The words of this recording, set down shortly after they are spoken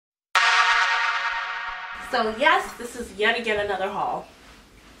So yes, this is yet again another haul.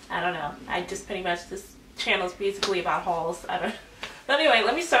 I don't know. I just pretty much, this channel is basically about hauls. I don't. But anyway,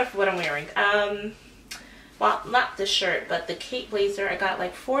 let me start with what I'm wearing. Well, not this shirt, but the cape blazer. I got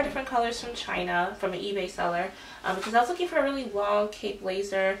like 4 different colors from China, from an eBay seller, because I was looking for a really long cape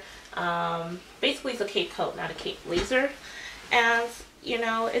blazer. Basically, it's a cape coat, not a cape blazer, and you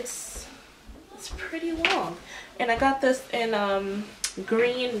know, it's pretty long. And I got this in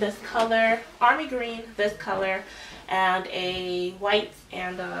green, this color, army green, this color, and a white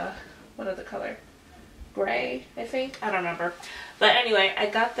and what other color? Gray, I think. I don't remember. But anyway, I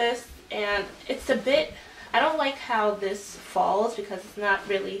got this, and it's a bit, I don't like how this falls because it's not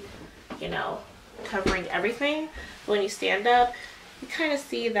really, you know, covering everything. When you stand up, you kind of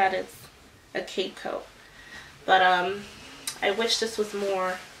see that it's a cape coat. But I wish this was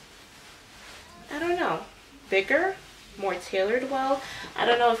more, I don't know, bigger, more tailored well. I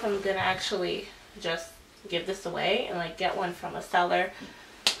don't know if I'm gonna actually just give this away and like get one from a seller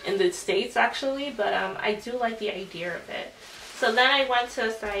in the States actually, but I do like the idea of it. So then I went to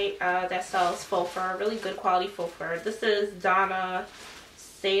a site that sells faux fur, really good quality faux fur. This is Donna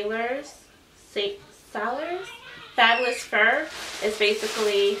Salyers, Fabulous Fur. It's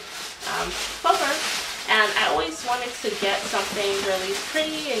basically faux fur, and I always wanted to get something really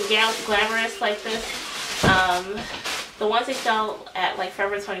pretty and glamorous like this. The ones they sell at like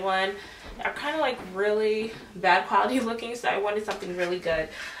Forever 21 are kind of like really bad quality looking, so I wanted something really good,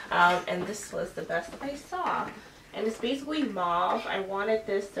 and this was the best I saw. And it's basically mauve. I wanted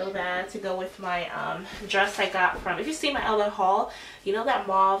this so bad to go with my dress I got from, if you see my other haul, you know that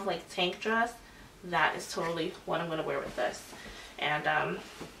mauve like tank dress? That is totally what I'm going to wear with this. And I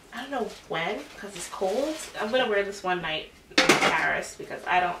don't know when, because it's cold. I'm going to wear this one night in Paris because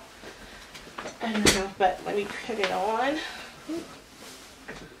I don't know, but let me put it on.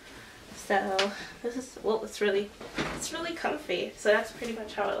 So this is, well, it's really comfy. So that's pretty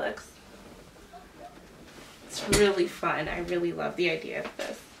much how it looks. It's really fun. I really love the idea of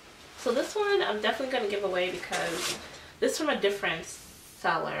this. So this one I'm definitely going to give away because this is from a different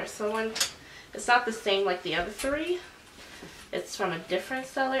seller. It's not the same like the other 3. It's from a different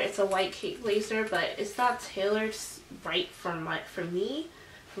seller. It's a white cape blazer, but it's not tailored right for me,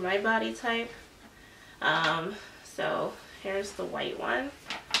 for my body type. So here's the white one,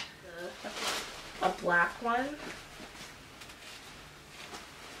 a black one.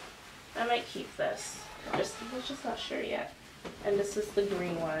 I might keep this. I'm just not sure yet. And this is the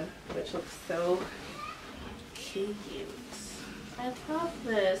green one, which looks so cute. I love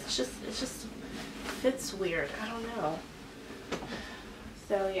this. It just fits weird. I don't know.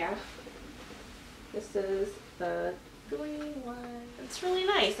 So yeah, this is the green one. It's really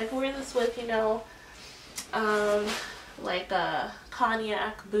nice. I can wear this with, you know, like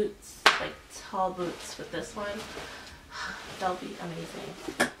cognac boots, like tall boots with this one. That'll be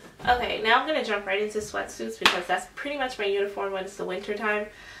amazing. Okay, now I'm going to jump right into sweatsuits because that's pretty much my uniform when it's the winter time.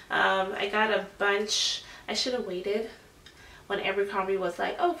 I got a bunch. I should have waited when Abercrombie was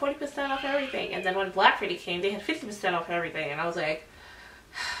like, oh, 40% off everything. And then when Black Friday came, they had 50% off everything. And I was like,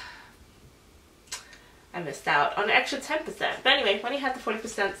 I missed out on an extra 10%. But anyway, when he had the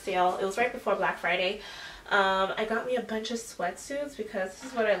 40% sale, it was right before Black Friday. I got me a bunch of sweatsuits because this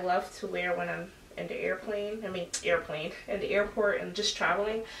is what I love to wear when I'm in the airplane, in the airport and just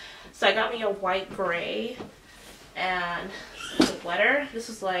traveling. So I got me a white gray and sweater. This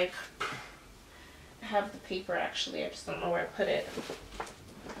was like, I have the paper actually, I just don't know where I put it,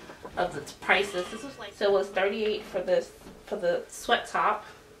 of the prices. This was like, so it was $38 for this, for the sweat top,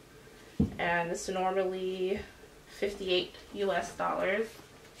 and this is normally $58 US.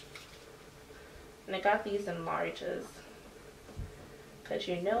 And I got these in larges because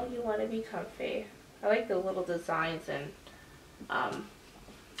you know you want to be comfy. I like the little designs and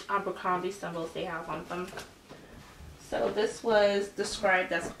Abercrombie symbols they have on them. So this was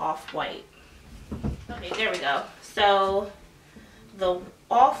described as off-white. Okay, there we go. So the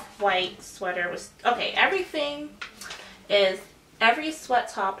off-white sweater was, okay, everything is, every sweat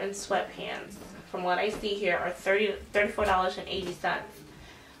top and sweatpants from what I see here are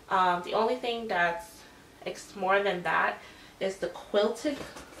 $34.80. The only thing that's more than that is the quilted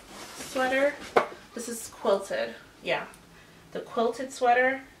sweater. This is quilted, yeah. The quilted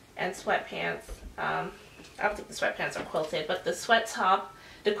sweater and sweatpants. I don't think the sweatpants are quilted, but the sweat top,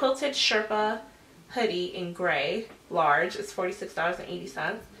 the quilted Sherpa hoodie in gray, large, is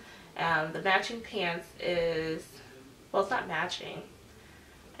 $46.80. And the matching pants is, well, it's not matching.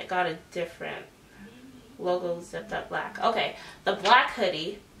 I got a different logo zipped up black. Okay, the black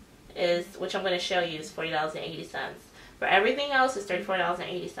hoodie is, which I'm going to show you, is $40.80. For everything else is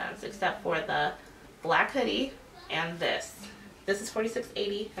 $34.80 except for the black hoodie and this. This is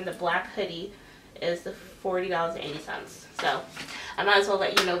 $46.80 and the black hoodie is the $40.80. So I might as well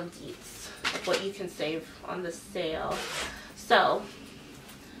let you know the deets of what you can save on this sale. So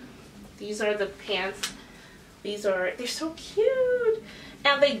these are the pants. They're so cute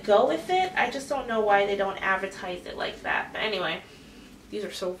and they go with it. I just don't know why they don't advertise it like that. But anyway, these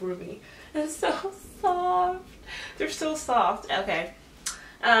are so roomy and so soft. They're so soft. Okay.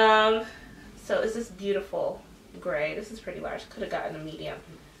 So is this beautiful gray? This is pretty large. Could have gotten a medium,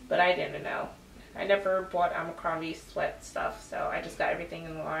 but I didn't know. I never bought Abercrombie sweat stuff, so I just got everything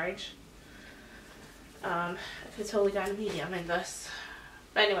in large. I could totally got a medium in this.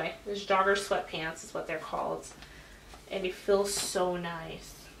 But anyway, this jogger sweatpants is what they're called, and they feel so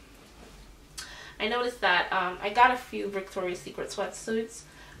nice. I noticed that I got a few Victoria's Secret sweatsuits,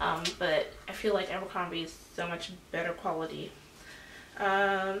 but I feel like Abercrombie is so much better quality.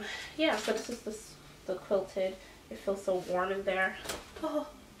 Yeah, so this is the quilted. It feels so warm in there. Oh,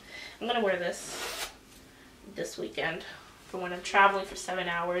 I'm gonna wear this weekend for when I'm traveling for 7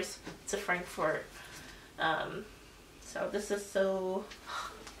 hours to Frankfurt. So this is so,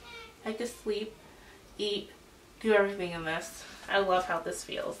 I could sleep, eat, do everything in this. I love how this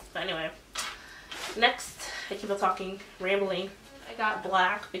feels. But anyway, next, I keep on talking, rambling. I got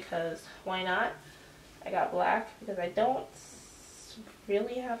black because why not? I got black because I don't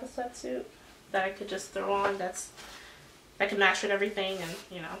really have a sweatsuit that I could just throw on that could match with everything, and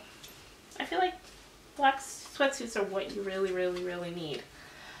you know, I feel like black sweatsuits are what you really, really, really need.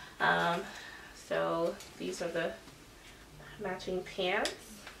 So these are the matching pants.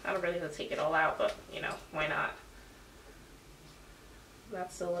 I don't really have to take it all out, but you know, why not?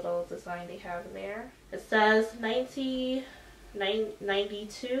 That's the little design they have in there. It says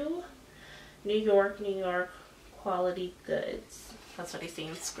 1992 New York, New York quality goods. That's what I see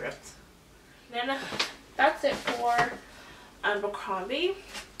in the script. Then that's it for Abercrombie.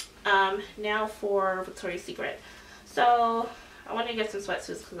 Now for Victoria's Secret. So I wanted to get some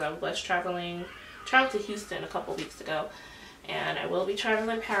sweatsuits because I was traveled to Houston a couple weeks ago, and I will be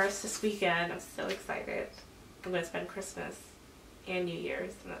traveling to Paris this weekend. I'm so excited. I'm going to spend Christmas and New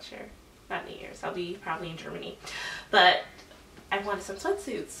Year's. I'm not sure. Not New Year's. I'll be probably in Germany. But I wanted some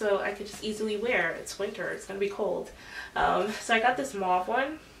sweatsuits so I could just easily wear. It's winter. It's going to be cold. So I got this mauve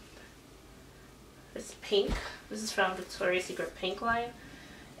one. It's pink. This is from Victoria's Secret Pink line.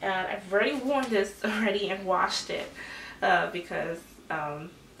 And I've already worn this already and washed it because I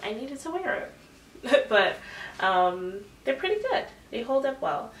needed to wear it. But they're pretty good. They hold up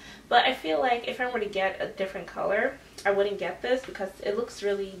well. But I feel like if I were to get a different color, I wouldn't get this because it looks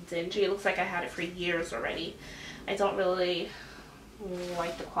really dingy. It looks like I had it for years already. I don't really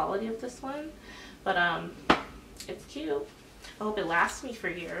like the quality of this one, but it's cute. I hope it lasts me for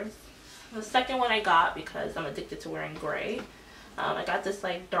years. The second one I got because I'm addicted to wearing gray. I got this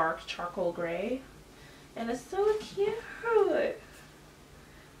like dark charcoal gray, and it's so cute.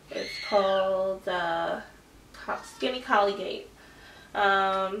 It's called Skinny Collygate.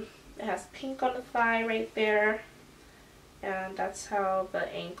 It has pink on the thigh right there, and that's how the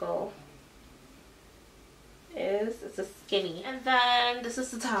ankle is. It's a skinny. And then this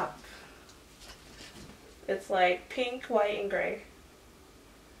is the top. It's like pink, white, and gray.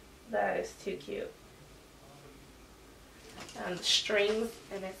 That is too cute. And the strings,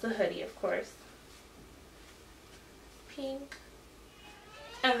 and it's a hoodie, of course. Pink.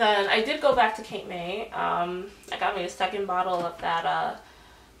 And then I did go back to Cape May. I got me a second bottle of that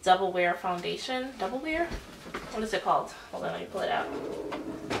Double Wear foundation. Double Wear? What is it called? Hold on, let me pull it out.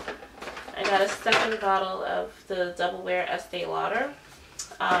 I got a second bottle of the Double Wear Estee Lauder.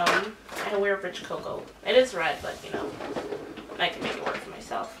 I wear Rich Cocoa. It is red, but you know, I can make it work for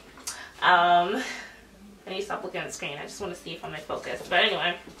myself. I need to stop looking at the screen. I just want to see if I'm in focus. But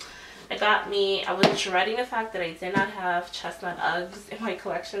anyway, I was dreading the fact that I did not have Chestnut Uggs in my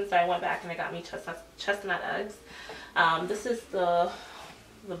collection, so I went back and I got me Chestnut Uggs. This is the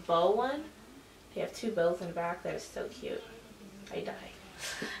bow one. They have two bows in the back. That is so cute. I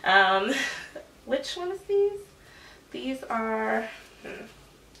die. Which one is these? These are,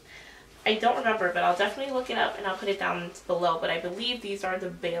 I don't remember, but I'll definitely look it up and I'll put it down below. But I believe these are the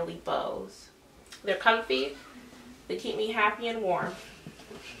Bailey bows. They're comfy. They keep me happy and warm,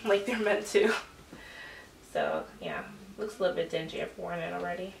 like they're meant to. So yeah, looks a little bit dingy. I've worn it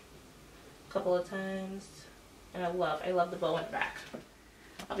already a couple of times, and I love the bow in the back.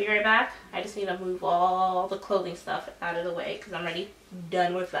 I'll be right back. I just need to move all the clothing stuff out of the way because I'm already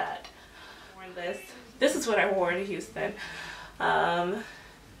done with that. Worn this. This is what I wore in Houston. But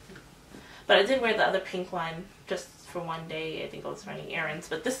I did wear the other pink one just for one day. I think I was running errands,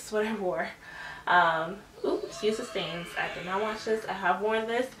 but this is what I wore. Ooh, excuse the stains. I did not wash this. I have worn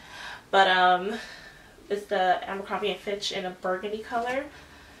this, but it's the Abercrombie and Fitch in a burgundy color,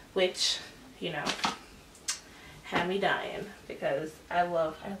 which, you know, had me dying because I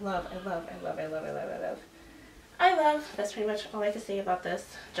love. That's pretty much all I can say about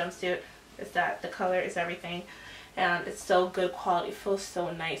this jumpsuit, is that the color is everything, and it's so good quality. It feels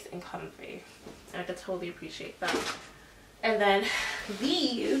so nice and comfy. I could totally appreciate that. And then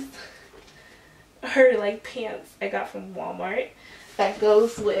these are like pants I got from Walmart that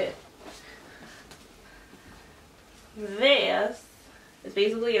goes with this. It's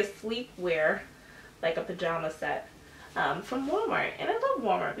basically a sleepwear, like a pajama set from Walmart. And I love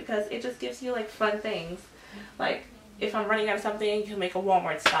Walmart because it just gives you like fun things. Like if I'm running out of something, you can make a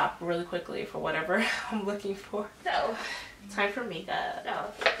Walmart stop really quickly for whatever I'm looking for. So, time for makeup.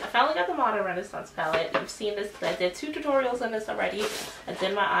 I finally got the Modern Renaissance palette. You've seen this. I did 2 tutorials on this already. I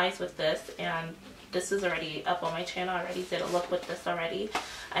did my eyes with this, and this is already up on my channel. I already did a look with this already.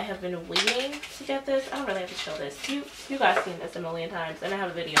 I have been waiting to get this. I don't really have to show this. You guys seen this a million times, and I have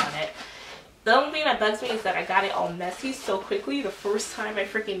a video on it. The only thing that bugs me is that I got it all messy so quickly. The first time I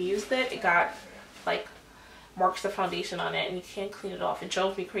freaking used it, it got like marks of foundation on it, and you can't clean it off. It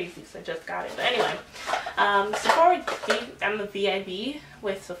drove me crazy because I just got it. But anyway, Sephora, I'm a VIB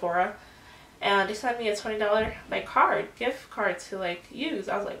with Sephora, and they sent me a $20 like gift card to like use.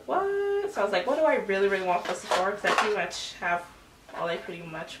 I was like, what? So I was like, what do I really want for Sephora? Because I pretty much have all I pretty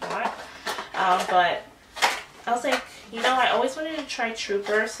much want. But I was like, you know, I always wanted to try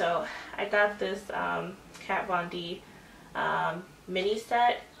Trooper, so I got this Kat Von D mini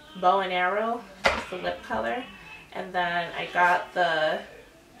set, bow and arrow. It's the lip color, and then I got the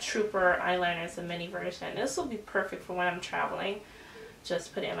Trooper eyeliners, the mini version. This will be perfect for when I'm traveling.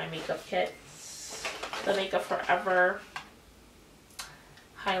 Just put it in my makeup kit. The Makeup Forever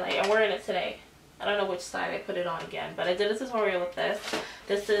highlight. I'm wearing it today. I don't know which side I put it on again, but I did a tutorial with this.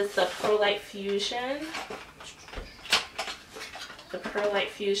 This is the Pro Light Fusion. The Pro Light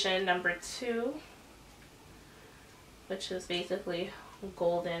Fusion number 2, which is basically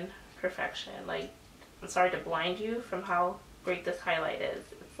golden perfection. Like, I'm sorry to blind you from how great this highlight is.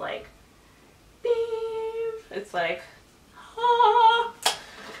 It's like, beep. It's like, ah.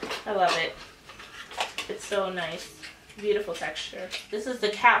 I love it. It's so nice. Beautiful texture. This is the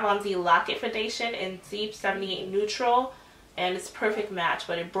Kat Von D Lock-It Foundation in Deep 78 Neutral, and it's a perfect match,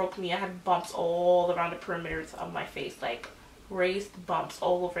 but it broke me. I had bumps all around the perimeters of my face, like raised bumps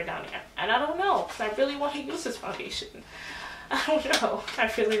all over down here. And I don't know, because I really want to use this foundation. I don't know. I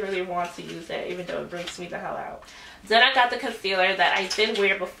really want to use it, even though it breaks me the hell out. Then I got the concealer that I did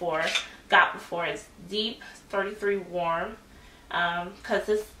wear before, It's Deep 33 Warm, because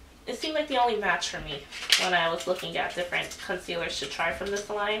it seemed like the only match for me when I was looking at different concealers to try from this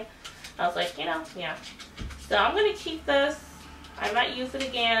line. I was like, you know, yeah. So I'm going to keep this. I might use it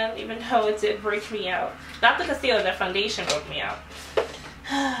again, even though it did break me out. Not the concealer, the foundation broke me out.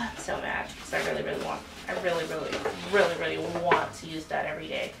 I'm so mad, because I really want to use that every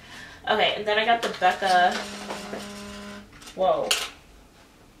day. Okay, and then I got the Becca. Whoa.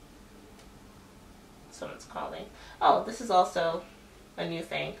 Someone's calling. Oh, this is also a new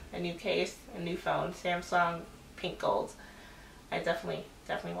thing, a new case, a new phone, Samsung pink gold. I definitely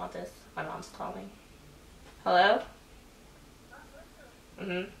want this. My mom's calling. Hello?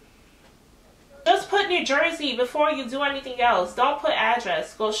 Just put New Jersey before you do anything else. Don't put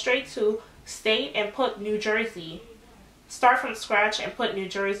address. Go straight to state and put New Jersey. Start from scratch and put New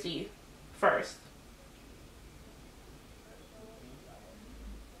Jersey first.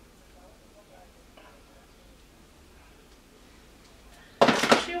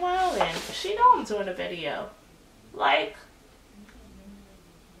 She wildin'. She know I'm doing a video. Like.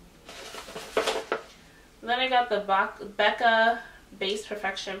 Then I got the Becca Base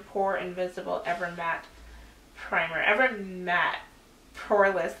Perfection Pore Invisible Ever Matte Primer. Ever Matte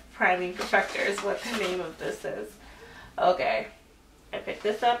Poreless Priming Perfector is what the name of this is. Okay. I picked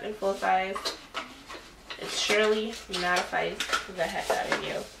this up in full size. It surely mattifies the heck out of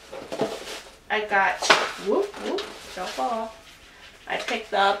you. I got, whoop, don't fall. I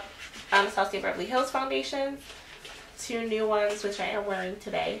picked up Anastasia Beverly Hills foundations. 2 new ones, which I am wearing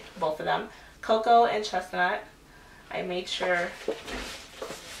today. Both of them. Cocoa and Chestnut. I made sure,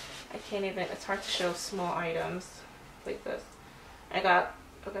 I can't even, it's hard to show small items like this. I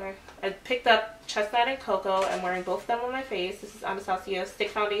picked up Chestnut and Cocoa. I'm wearing both of them on my face. This is Anastasia stick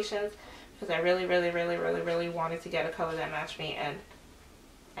foundations because I really wanted to get a color that matched me, and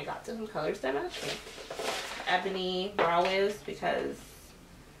I got some colors that match me. Ebony Brow Wiz because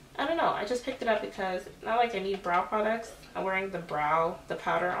I don't know. I just picked it up because not like I need brow products. I'm wearing the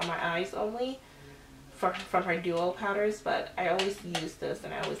powder on my eyes only from her duo powders, but I always use this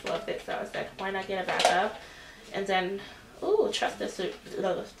and I always loved it. So I said, why not get it back up? And then, ooh, Trust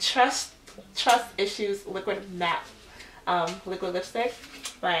Issues Liquid Matte Liquid Lipstick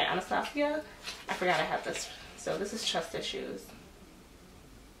by Anastasia. I forgot I had this. So this is Trust Issues.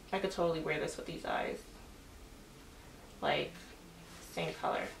 I could totally wear this with these eyes. Like, same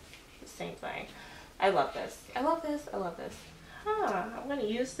color, same thing. I love this. I love this. I love this. I'm gonna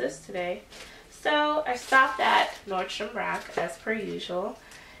use this today. So I stopped at Nordstrom Rack as per usual,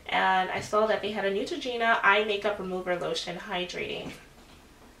 and I saw that they had a Neutrogena eye makeup remover lotion hydrating.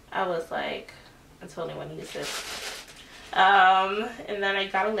 I was like, I totally want to use this. And then I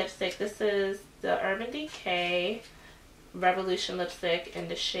got a lipstick. This is the Urban Decay Revolution lipstick in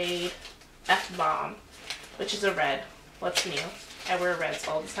the shade F Bomb, which is a red. What's new? I wear reds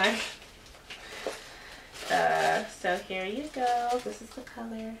all the time. So here you go. This is the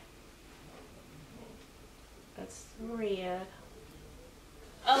color. That's red.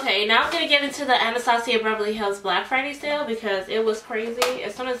 Okay, now I'm gonna get into the Anastasia Beverly Hills Black Friday sale because it was crazy.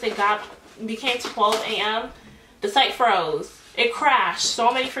 As soon as it became 12 a.m., the site froze. It crashed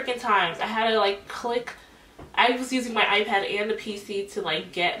so many freaking times. I had to like click. I was using my iPad and the PC to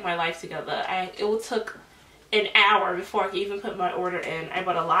like get my life together. It took an hour before I could even put my order in. I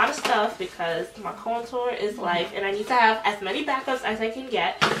bought a lot of stuff because my contour is life and I need to have as many backups as I can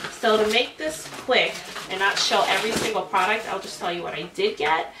get. So to make this quick and not show every single product, I'll just tell you what I did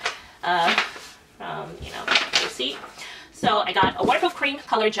get from, you know, receipt. So I got a waterproof cream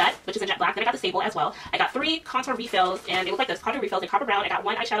color jet, which is in jet black. Then I got the stable as well. I got 3 contour refills, and they look like this. Contour refills in copper brown. I got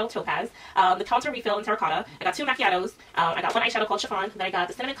 1 eyeshadow topaz. The contour refill in terracotta. I got 2 macchiatos. I got 1 eyeshadow called chiffon. Then I got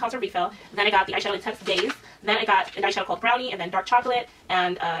the cinnamon contour refill. Then I got the eyeshadow intense days. Then I got an eyeshadow called brownie, and then dark chocolate.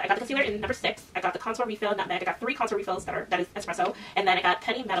 And I got the concealer in number 6. I got the contour refill nutmeg. I got 3 contour refills that is espresso. And then I got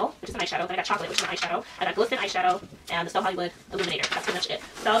penny metal, which is an eyeshadow. Then I got chocolate, which is an eyeshadow. I got glisten eyeshadow and the So Hollywood Illuminator. That's pretty much it.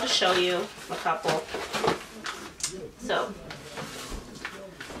 So I'll just show you a couple. So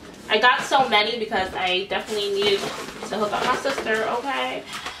I got so many because I definitely needed to hook up my sister, okay?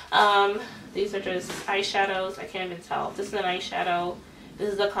 These are just eyeshadows. I can't even tell. This is an eyeshadow.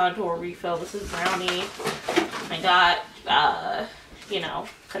 This is a contour refill. This is brownie. I got, you know,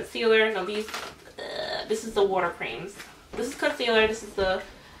 concealer. No, these, this is the water creams. This is concealer. This is the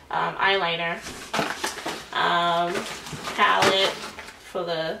eyeliner. Palette for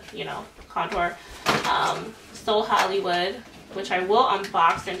the, you know, contour. So Hollywood, which I will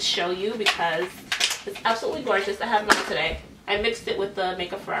unbox and show you because it's absolutely gorgeous. I have none today. I mixed it with the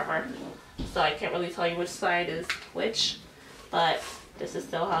Makeup Forever, so I can't really tell you which side is which, but this is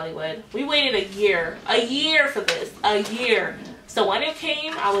So Hollywood. We waited a year for this, a year. So when it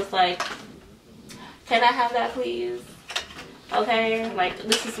came, I was like, can I have that please? Okay, like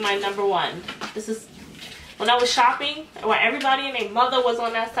this is my #1. This is, when I was shopping, while everybody and their mother was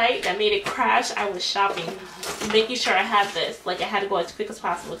on that site that made it crash, I was shopping, making sure I had this. Like, I had to go as quick as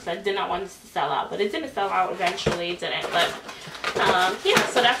possible because I did not want this to sell out. But it didn't sell out eventually, it didn't. But, yeah,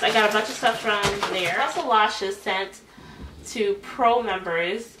 so that's, I got a bunch of stuff from there. Also, Lush is sent to pro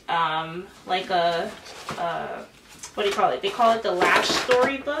members, like a, what do you call it? They call it the Lash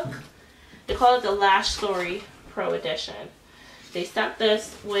Story book. They call it the Lash Story Pro Edition. They sent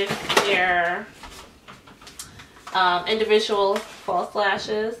this with their individual false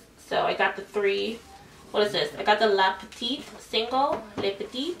lashes. So I got the 3, what is this? I got the La Petite single, Le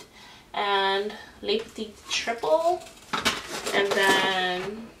Petite, and Le Petite triple, and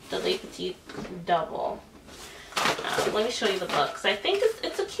then the Le Petite double. Let me show you the book, because I think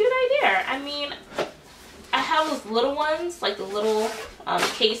it's a cute idea. I mean, I have those little ones, like the little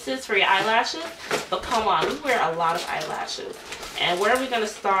cases for your eyelashes, but come on, we wear a lot of eyelashes. And where are we going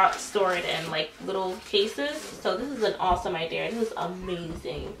to store it in? Like little cases? So this is an awesome idea. This is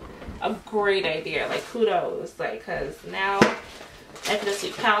amazing. A great idea. Like kudos. Like, because now I can just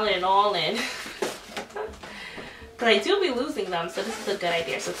be piling it all in. But I do be losing them, so this is a good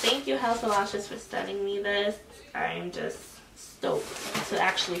idea. So thank you, House of Lashes, for sending me this. I'm just stoked to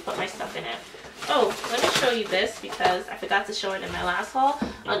actually put my stuff in it. Oh, let me show you this because I forgot to show it in my last haul.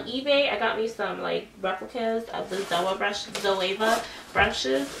 On eBay, I got me some like replicas of the Zoeva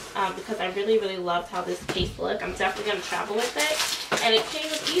brushes because I really, really loved how this case looked. I'm definitely going to travel with it. And it came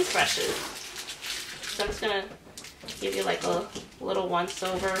with these brushes. So I'm just going to give you like a little once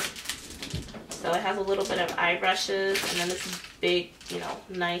over. So it has a little bit of eye brushes and then this big, you know,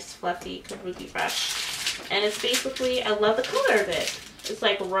 nice fluffy kabuki brush. And it's basically, I love the color of it. It's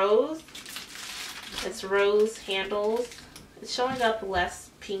like rose. It's rose handles It's showing up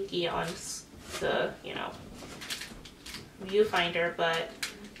less pinky on the, you know, viewfinder, but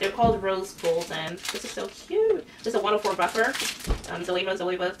they're called Rose Golden. This is so cute. This is a 104 buffer. Zoeva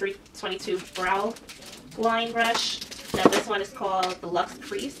 322 brow line brush. Now this one is called the Luxe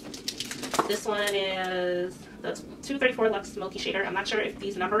Crease. This one is the 234 Luxe Smoky Shader. I'm not sure if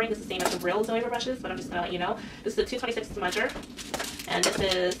these numbering is the same as the real Zoeva brushes, but I'm just gonna let you know. This is the 226 Smudger. And this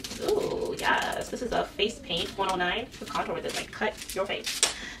is, ooh, yes, this is a face paint 109. The contour with this, like, cut your face.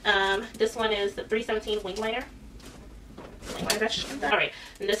 This one is the 317 Wing Liner. Alright,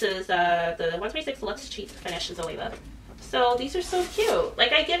 and this is the 126 Luxe Cheek Finish Zoeva. So these are so cute.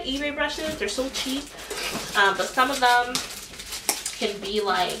 Like, I get eBay brushes, they're so cheap, but some of them can be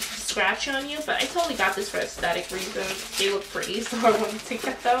like scratchy on you, but I totally got this for aesthetic reasons. They look pretty, so I wanted to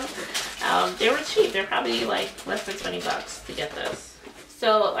get them. They were cheap. They're probably like less than 20 bucks to get this.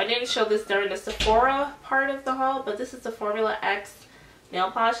 So I didn't show this during the Sephora part of the haul, but this is the Formula X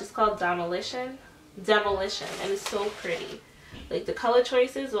nail polish. It's called Demolition, and it's so pretty. Like, the color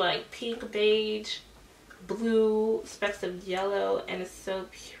choices are like pink, beige, blue, specks of yellow, and it's so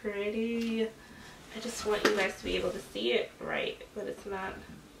pretty. I just want you guys to be able to see it right, but it's not,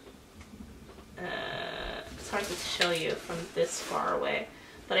 it's hard to show you from this far away,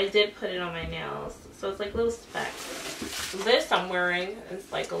 but I did put it on my nails, so it's like little specks. This I'm wearing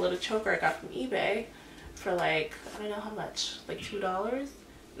is like a little choker I got from eBay for like, I don't know how much, like $2, and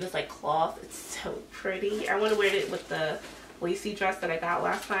it's like cloth. It's so pretty. I want to wear it with the lacy dress that I got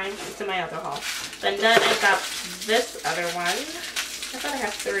last time. It's in my other haul. And then I got this other one. I thought I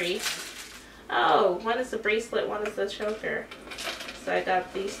have 3. Oh, one is the bracelet, one is the choker. So I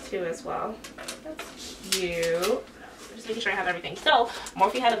got these 2 as well. That's cute. Just making sure I have everything. So,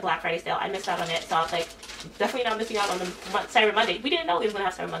 Morphe had a Black Friday sale. I missed out on it, so I was like, definitely not missing out on the Cyber Monday. We didn't know they was going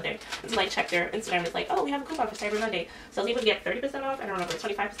to have Cyber Monday until I checked their Instagram. It's like, oh, we have a coupon for Cyber Monday. So I was able to get 30% off. I don't remember,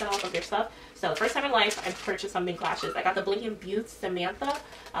 25% off of their stuff. So, first time in life, I purchased some mink lashes. I got the Blinking Beauty Samantha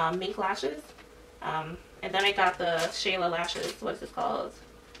mink lashes. And then I got the Shayla lashes. What is this called?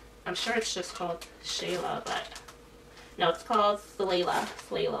 I'm sure it's just called Shayla, but no, it's called Salyers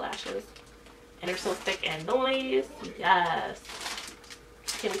lashes. And they're so thick and noise. Yes.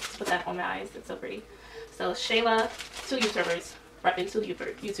 Can't wait to put that on my eyes. It's so pretty. So Shayla, 2 YouTubers, repping 2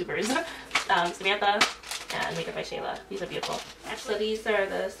 YouTubers. Samantha and Makeup by Shayla. These are beautiful. Actually, these are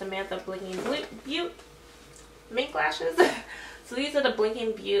the Samantha Blinking Beauty mink lashes. So these are the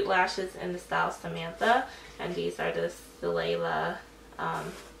Blinking Beauty lashes in the style Samantha, and these are the Salyers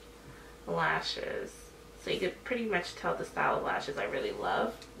lashes. So you could pretty much tell the style of lashes I really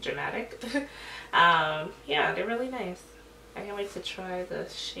love. Dramatic. Yeah, they're really nice. I can't wait to try the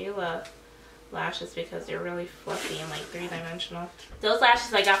Shayla lashes because they're really fluffy and like 3-dimensional. Those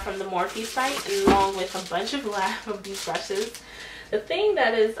lashes I got from the Morphe site along with a bunch of these brushes. The thing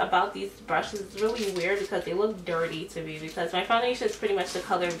that is about these brushes is really weird because they look dirty to me because my foundation is pretty much the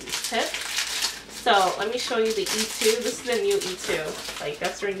color of these tips. So let me show you the E2. This is the new E2. Like,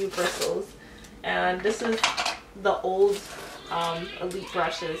 that's their new bristles. And this is the old Elite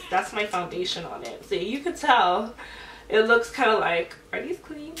brushes. That's my foundation on it. So you can tell it looks kind of like, are these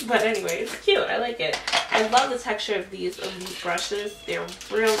clean? But anyway, it's cute. I like it. I love the texture of these Elite brushes. They're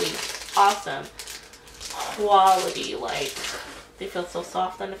really awesome quality. Like, they feel so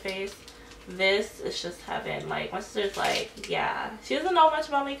soft on the face. This is just heaven. Like, my sister's like, yeah. She doesn't know much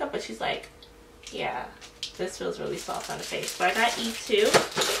about makeup, but she's like, yeah, this feels really soft on the face. So I got E2.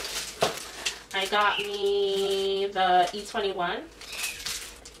 I got me the E21.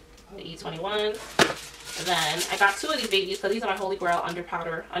 The E21. And then I got 2 of these babies because these are my holy grail under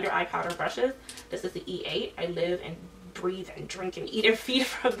eye powder brushes. This is the E8. I live and breathe and drink and eat and feed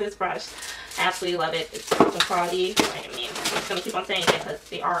from this brush. I absolutely love it. It's awesome quality. I mean, I'm just going to keep on saying it because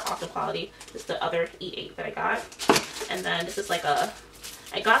they are awesome quality. This is the other E8 that I got. And then this is like a,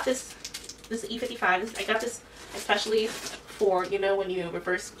 I got this is E55. I got this especially for, you know, when you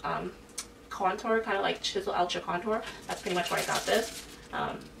reverse contour, kind of like chisel out your contour. That's pretty much where I got this.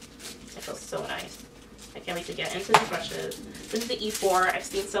 It feels so nice. I can't wait to get into these brushes. This is the E4. I've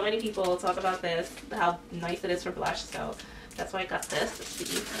seen so many people talk about this, how nice it is for blush, so that's why I got this. It's the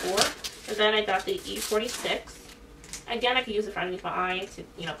E4. And then I got the E46. Again, I could use it for underneath my eye to,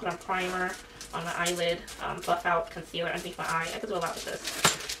 you know, put on primer on my eyelid, buff out concealer underneath my eye. I could do a lot with this.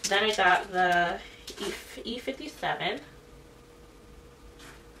 Then I got the E57.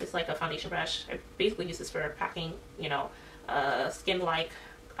 It's like a foundation brush. I basically use this for packing, you know, skin-like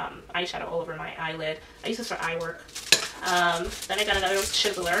eyeshadow all over my eyelid. I use this for eye work. Then I got another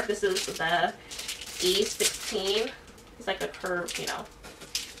chiseler. This is the E16. It's like a curved, you know,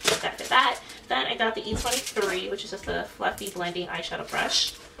 that. Then I got the E23, which is just a fluffy blending eyeshadow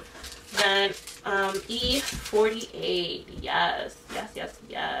brush. Then E48, yes, yes, yes,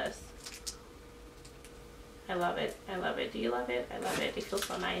 yes. I love it. I love it. Do you love it? I love it. It feels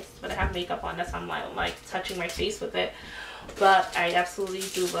so nice. But I have makeup on, that's why I'm like touching my face with it. But I absolutely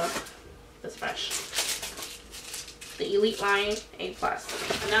do love this brush. The Elite line A+.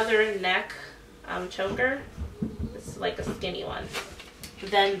 Another neck choker. This is like a skinny one.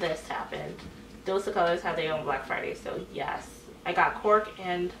 Then this happened. Those two colors have their own Black Friday, so yes. I got Cork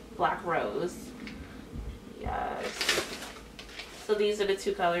and Black Rose. Yes. So these are the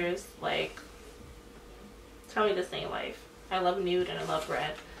two colors, like, tell me this ain't life. I love nude and I love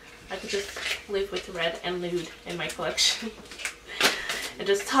red. I could just live with red and nude in my collection. And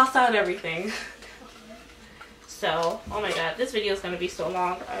just toss out everything. So, oh my god, this video is going to be so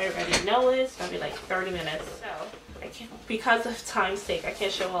long. I already know it. It's going to be like 30 minutes. So, I can't, because of time's sake, I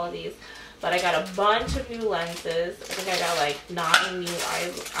can't show all of these. But I got a bunch of new lenses. I think I got like 9 new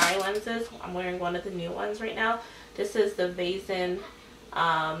eye lenses. I'm wearing one of the new ones right now. This is the Vazen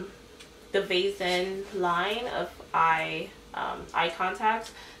line of eye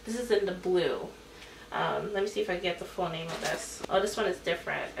contacts. This is in the blue. Let me see if I can get the full name of this. Oh, this one is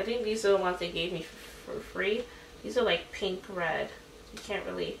different. I think these are the ones they gave me for free. These are like pink red. You can't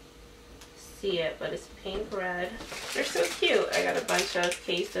really see it, but it's pink red. They're so cute. I got a bunch of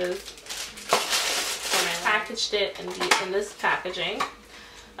cases. And I packaged it in this packaging.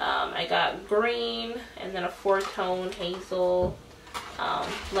 I got green and then a 4-tone hazel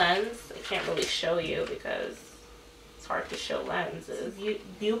lens. I can't really show you because it's hard to show lenses.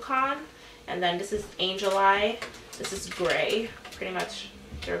 Bucon, and then this is Angel Eye. This is gray. Pretty much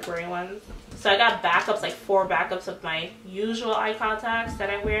they're gray ones. So I got backups, like 4 backups of my usual eye contacts that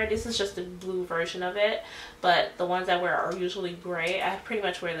I wear. This is just the blue version of it, but the ones I wear are usually gray. I pretty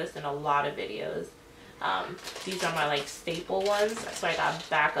much wear this in a lot of videos. These are my like staple ones, so I got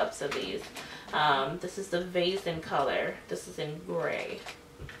backups of these. This is the Vazen color. This is in gray.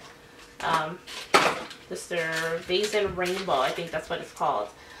 This is their Vazen Rainbow, I think that's what it's called.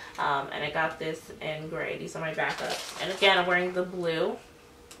 And I got this in gray. These are my backups. And again, I'm wearing the blue.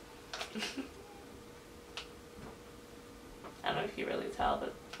 I don't know if you really tell,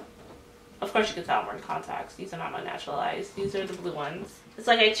 but of course you can tell I'm wearing contacts. These are not my natural eyes. These are the blue ones. It's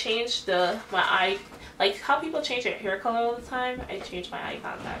like I changed my eye, like how people change their hair color all the time. I changed my eye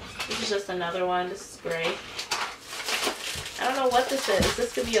contacts. This is just another one. This is gray. I don't know what this is.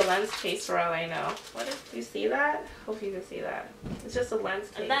 This could be a lens case for all I know. What is, do you see that? Hope you can see that. It's just a lens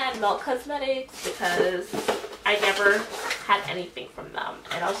case. And then Melt Cosmetics, because I never had anything from them.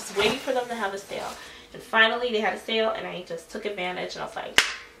 And I was just waiting for them to have a sale. And finally they had a sale and I just took advantage and I was like,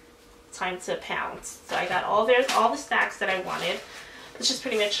 time to pounce. So I got all the stacks that I wanted. It's just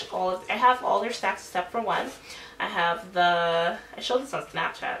pretty much I have all their stacks except for one. I have I showed this on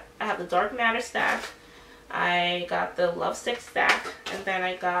Snapchat. I have the Dark Matter stack. I got the Love Stick stack, and then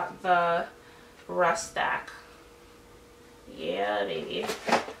I got the Rust stack. Yeah, baby.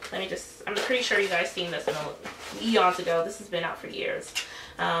 Let me just, I'm pretty sure you guys seen this eons ago. This has been out for years.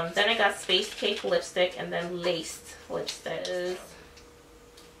 Then I got Space Cake lipstick, and then Laced lipstick.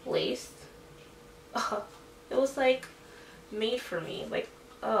 Laced. Oh, it was like made for me. Like,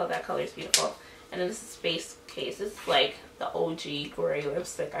 oh, that color is beautiful. And then this is Space Case. This is like the OG gray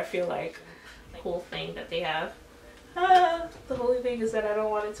lipstick, I feel like. Cool thing that they have. The only thing is that I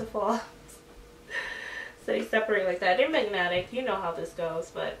don't want it to fall. So they separate like that. They're magnetic. You know how this goes,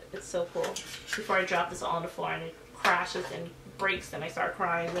 but it's so cool. Before I drop this on the floor and it crashes and breaks and I start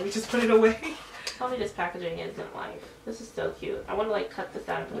crying, let me just put it away. Tell me this packaging isn't life. This is so cute. I want to like cut this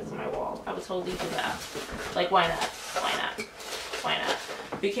out and put this on my wall. I would totally do that. Like, why not? Why not? Why not?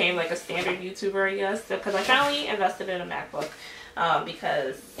 Became like a standard YouTuber, I guess. Because I finally invested in a MacBook.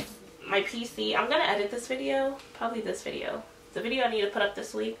 Because my PC, I'm gonna edit this video, probably this video. The video I need to put up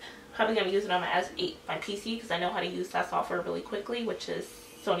this week, probably gonna use it on my PC because I know how to use that software really quickly, which is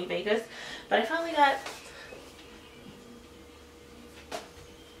Sony Vegas. But I finally got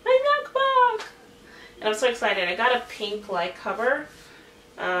my MacBook, and I'm so excited. I got a pink like cover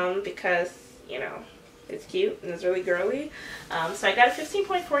because you know it's cute and it's really girly. So I got a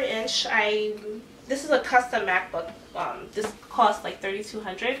 15.4 inch. This is a custom MacBook. This cost like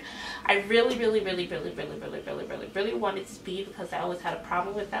 $3,200. I really wanted speed because I always had a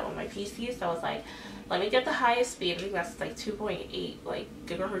problem with that with my PC. So I was like, let me get the highest speed. I think that's like 2.8 like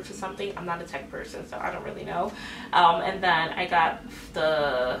gigahertz or something. I'm not a tech person, so I don't really know. And then I got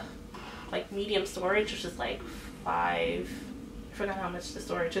the like medium storage, which is like I forgot how much the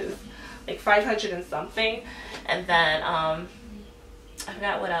storage is, like 500 and something. And then I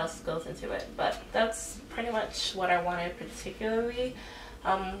forgot what else goes into it, but that's pretty much what I wanted particularly.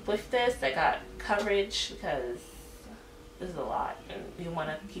 With this, I got coverage because this is a lot and you want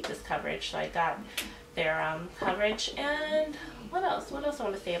to keep this coverage, so I got their coverage. And what else I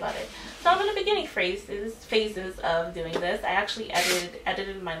want to say about it? So I'm in the beginning phases of doing this. I actually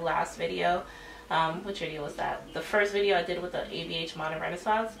edited my last video. Which video was that? The first video I did with the ABH Modern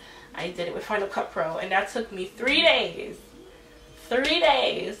Renaissance. I did it with Final Cut Pro, and that took me 3 days. 3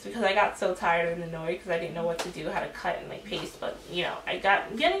 days, because I got so tired and annoyed because I didn't know what to do, how to cut and like paste, but you know,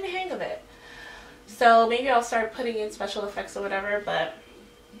 I'm getting the hang of it. So maybe I'll start putting in special effects or whatever, but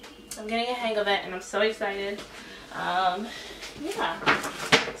I'm getting a hang of it and I'm so excited. Yeah.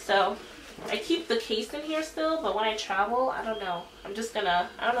 So I keep the case in here still, but when I travel, I don't know. I don't know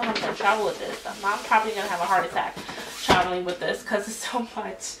how I'm gonna travel with this. I'm probably gonna have a heart attack traveling with this because it's so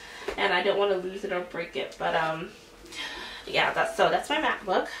much and I don't want to lose it or break it. But yeah, that's my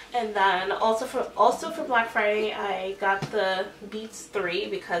MacBook. And then also for Black Friday, I got the Beats 3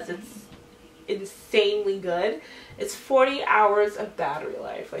 because it's insanely good. It's 40 hours of battery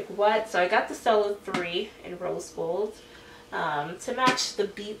life. Like what? So I got the Solo 3 in rose gold to match the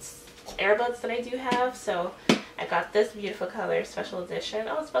Beats earbuds that I do have. So I got this beautiful color, special edition.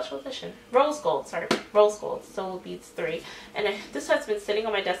 Oh, special edition. Rose gold, sorry. Rose gold. Solo Beats 3. And this has been sitting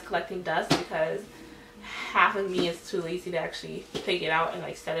on my desk collecting dust because half of me is too lazy to actually take it out and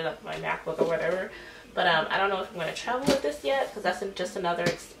like set it up on my MacBook or whatever. But I don't know if I'm going to travel with this yet because that's just another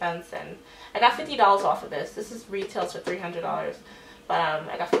expense. And I got $50 off of this. This is retails for $300. But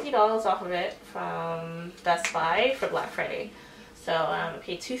I got $50 off of it from Best Buy for Black Friday. So I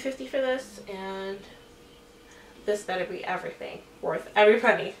paid $250 for this, and this better be everything. Worth every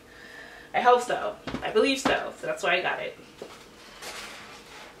penny. I hope so. I believe so. So that's why I got it.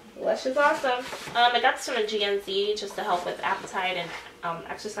 Lush is awesome. I got this from a GNZ just to help with appetite and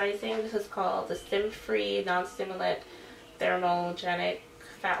exercising. This is called the Stim-Free Non-Stimulant Thermogenic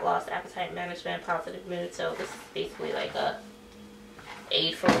Fat Loss Appetite Management Positive Mood. So this is basically like a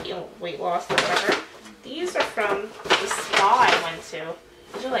aid for weight loss or whatever. These are from the spa I went to.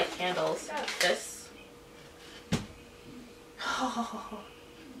 These are like candles. This.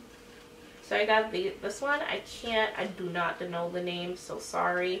 So I got this one. I do not know the name, so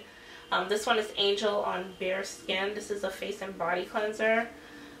sorry. This one is Angel on Bare Skin. This is a face and body cleanser.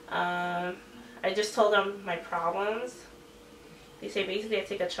 I just told them my problems. They say basically I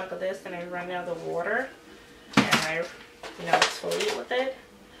take a chunk of this and I run it out of the water and I, exfoliate with it.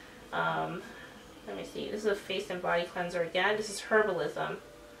 Let me see. This is a face and body cleanser again. This is herbalism.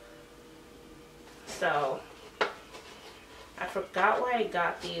 So I forgot why I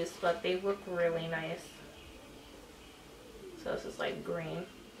got these, but they look really nice. So this is like green.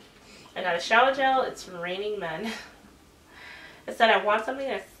 I got a shower gel. It's from Raining Men. It said I want something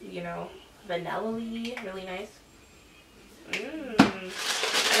that's, vanilla-y, really nice. I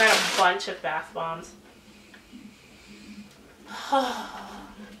got a bunch of bath bombs.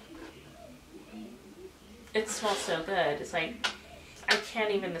 It smells so good. It's like, I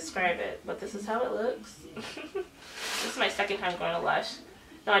can't even describe it, but this is how it looks. This is my second time going to Lush.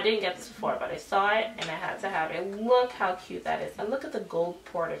 No, I didn't get this before, but I saw it and I had to have it. Look how cute that is. And look at the gold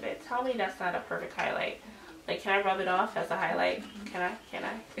port of it. Tell me that's not a perfect highlight. Like, can I rub it off as a highlight? Can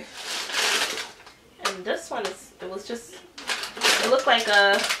I? And this one it looked like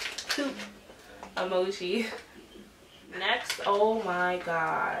a poop emoji. Next, oh my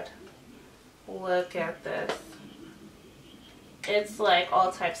god. Look at this. It's like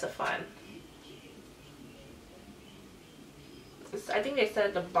all types of fun. I think they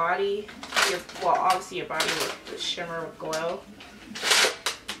said the body, obviously your body will shimmer with glow.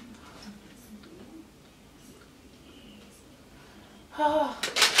 Oh.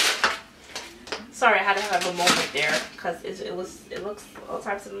 Sorry, I had to have a moment there because it looks all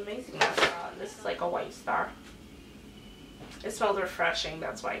types of amazing. This is like a white star. It smells refreshing.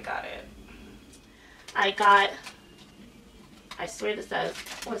 That's why I got it. I swear this says,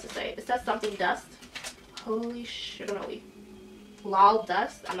 what does it say? It says something dust. Holy shit, Lol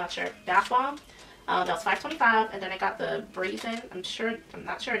Dust, I'm not sure. Bath bomb. That was $5.25, and then I got the Brazen. I'm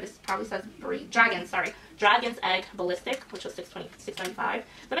not sure. This probably says Dragon's Egg Ballistic, which was $6.95.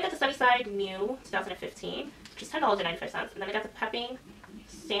 Then I got the Sunnyside New 2015, which is $10.95, and then I got the Pepping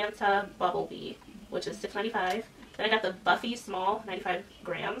Santa Bubble Bee, which is $6.95. Then I got the Buffy Small 95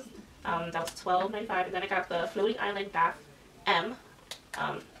 grams. That was $12.95, and then I got the Floating Island Bath M.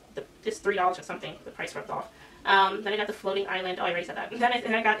 It's $3 or something. The price rubbed off. Then I got the Floating Island. Oh, I already said that. Then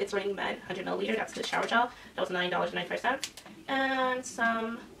I got It's Raining Men 100 milliliter. That's the shower gel. That was $9.95. And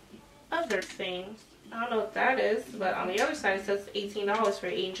some other things. I don't know what that is, but on the other side it says $18 for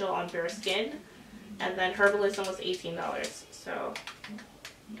Angel on Bare Skin. And then Herbalism was $18. So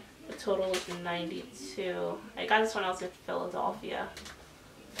the total was $92. I got this one else in Philadelphia.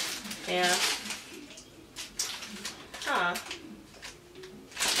 Yeah. Huh.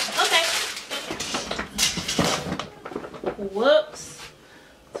 Okay. Whoops.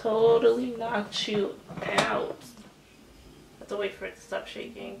 Totally knocked you out. I have to wait for it to stop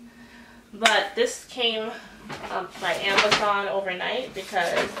shaking. But this came by Amazon overnight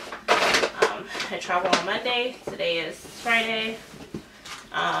because I travel on Monday. Today is Friday.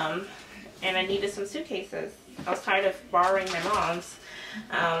 And I needed some suitcases. I was tired of borrowing my mom's.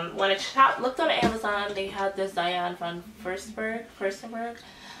 When I looked on Amazon, they had this Diane von Furstenberg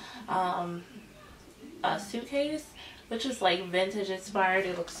suitcase, which is like vintage inspired.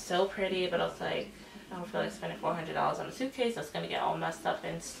 It looks so pretty, but I was like, I don't feel like spending $400 on a suitcase that's gonna get all messed up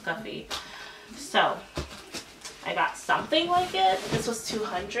and scuffy. So I got something like it. This was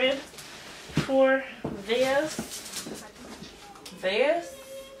 $200 for this. This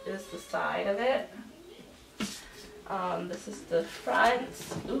is the side of it. This is the front.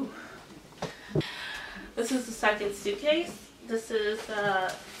 Ooh. This is the second suitcase. This is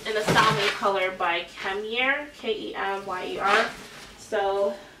in a salmon color by Kemyer, K-E-M-Y-E-R.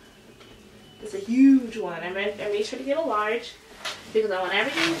 So it's a huge one. I made sure to get a large because I want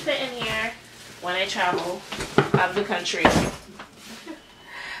everything to fit in here when I travel out of the country.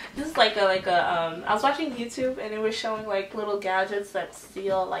 This is like a I was watching YouTube and it was showing like little gadgets that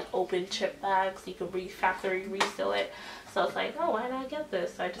seal like open chip bags. You could factory reseal it. So I was like, oh, why not get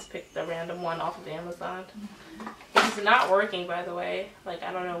this? So I just picked the random one off of Amazon. It's not working, by the way. Like,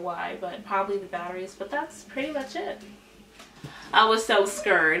 I don't know why, but probably the batteries. But that's pretty much it. I was so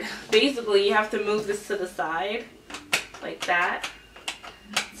scared. Basically, you have to move this to the side like that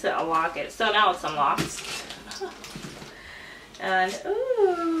to unlock it. So now it's unlocked. And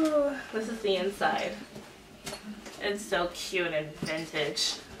ooh, this is the inside. It's so cute and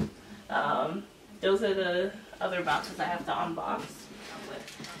vintage. Those are the other boxes I have to unbox.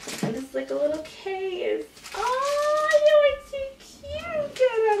 And this is like a little case. Oh, you are too cute.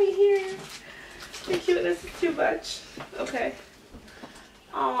 Get out of here. The cuteness is too much. Okay.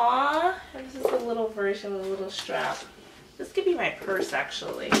 Aww. And this is a little version with a little strap. This could be my purse,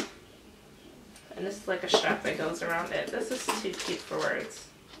 actually. And this is like a strap that goes around it. This is too cute for words.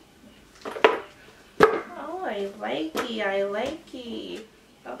 Oh, I likey. I likey.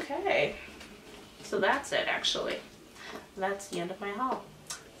 Okay. So that's it, actually. That's the end of my haul.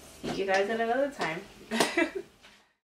 See you guys at another time.